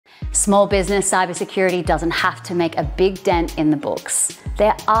Small business cybersecurity doesn't have to make a big dent in the books.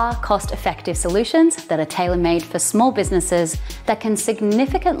 There are cost-effective solutions that are tailor-made for small businesses that can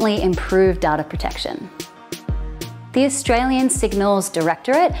significantly improve data protection. The Australian Signals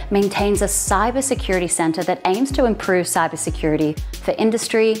Directorate maintains a cybersecurity centre that aims to improve cybersecurity for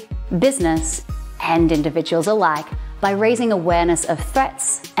industry, business, and individuals alike by raising awareness of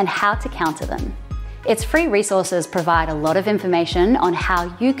threats and how to counter them. Its free resources provide a lot of information on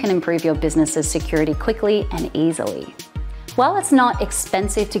how you can improve your business's security quickly and easily. While it's not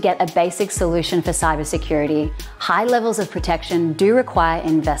expensive to get a basic solution for cybersecurity, high levels of protection do require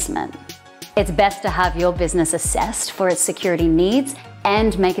investment. It's best to have your business assessed for its security needs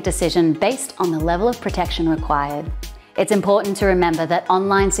and make a decision based on the level of protection required. It's important to remember that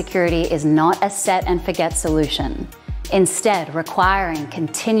online security is not a set and forget solution, instead requiring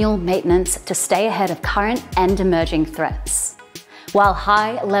continual maintenance to stay ahead of current and emerging threats. While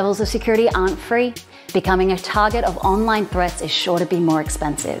high levels of security aren't free, becoming a target of online threats is sure to be more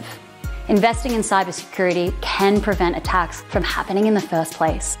expensive. Investing in cybersecurity can prevent attacks from happening in the first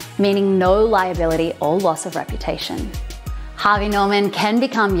place, meaning no liability or loss of reputation. Harvey Norman can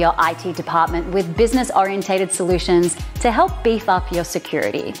become your IT department with business-oriented solutions to help beef up your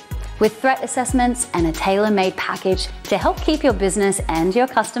security. With threat assessments and a tailor-made package to help keep your business and your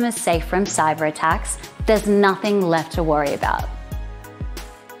customers safe from cyber attacks, there's nothing left to worry about.